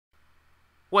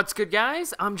What's good,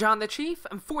 guys? I'm Jon the Chief,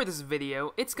 and for this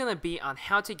video, it's gonna be on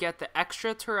how to get the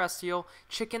extraterrestrial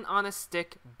chicken on a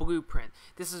stick blueprint.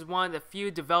 This is one of the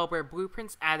few developer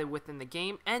blueprints added within the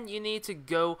game, and you need to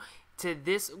go to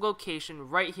this location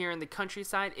right here in the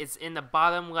countryside. It's in the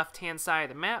bottom left-hand side of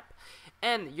the map,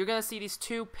 and you're gonna see these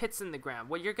two pits in the ground.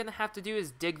 What you're gonna have to do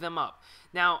is dig them up.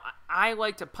 Now, I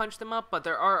like to punch them up, but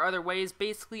there are other ways.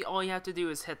 Basically, all you have to do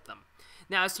is hit them.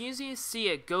 Now, as soon as you see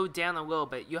it go down a little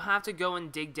bit, you'll have to go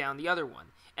and dig down the other one.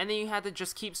 And then you have to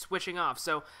just keep switching off.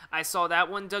 So, I saw that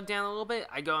one dug down a little bit,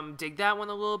 I go and dig that one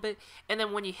a little bit, and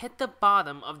then when you hit the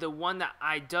bottom of the one that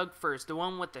I dug first, the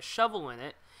one with the shovel in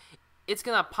it, it's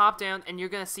going to pop down and you're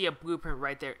going to see a blueprint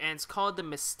right there, and it's called the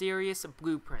Mysterious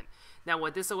Blueprint. Now,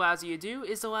 what this allows you to do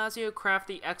is allows you to craft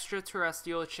the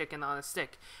extraterrestrial chicken on a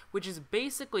stick, which is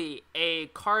basically a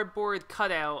cardboard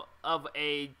cutout of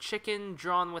a chicken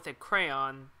drawn with a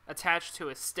crayon attached to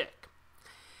a stick.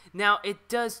 Now, it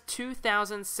does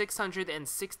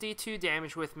 2,662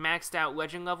 damage with maxed out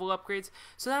legend level upgrades,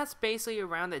 so that's basically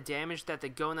around the damage that the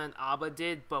Gona and Abba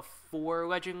did before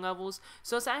legend levels,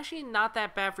 so it's actually not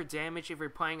that bad for damage if you're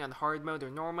playing on hard mode or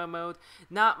normal mode.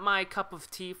 Not my cup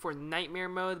of tea for nightmare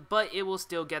mode, but it will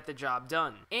still get the job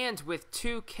done. And with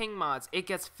 2 king mods, it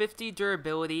gets 50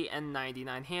 durability and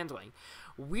 99 handling.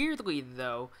 Weirdly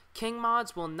though, king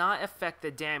mods will not affect the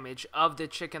damage of the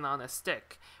chicken on a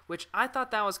stick, which I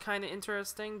thought that was kind of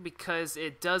interesting because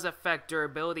it does affect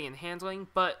durability and handling,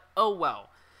 but oh well.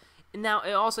 Now,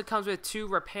 it also comes with 2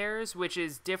 repairs, which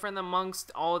is different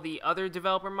amongst all the other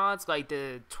developer mods like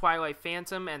the Twilight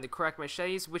Phantom and the Correct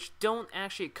Machetes, which don't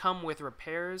actually come with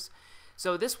repairs.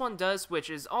 So this one does, which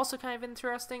is also kind of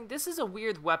interesting. This is a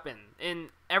weird weapon in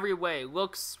every way,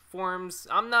 looks, forms.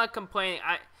 I'm not complaining.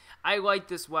 I like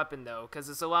this weapon though, because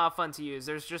it's a lot of fun to use.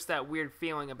 There's just that weird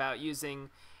feeling about using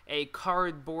a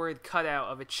cardboard cutout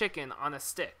of a chicken on a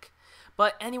stick.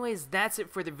 But anyways, that's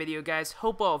it for the video, guys.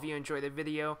 Hope all of you enjoyed the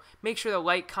video. Make sure to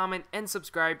like, comment, and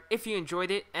subscribe if you enjoyed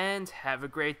it, and have a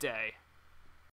great day.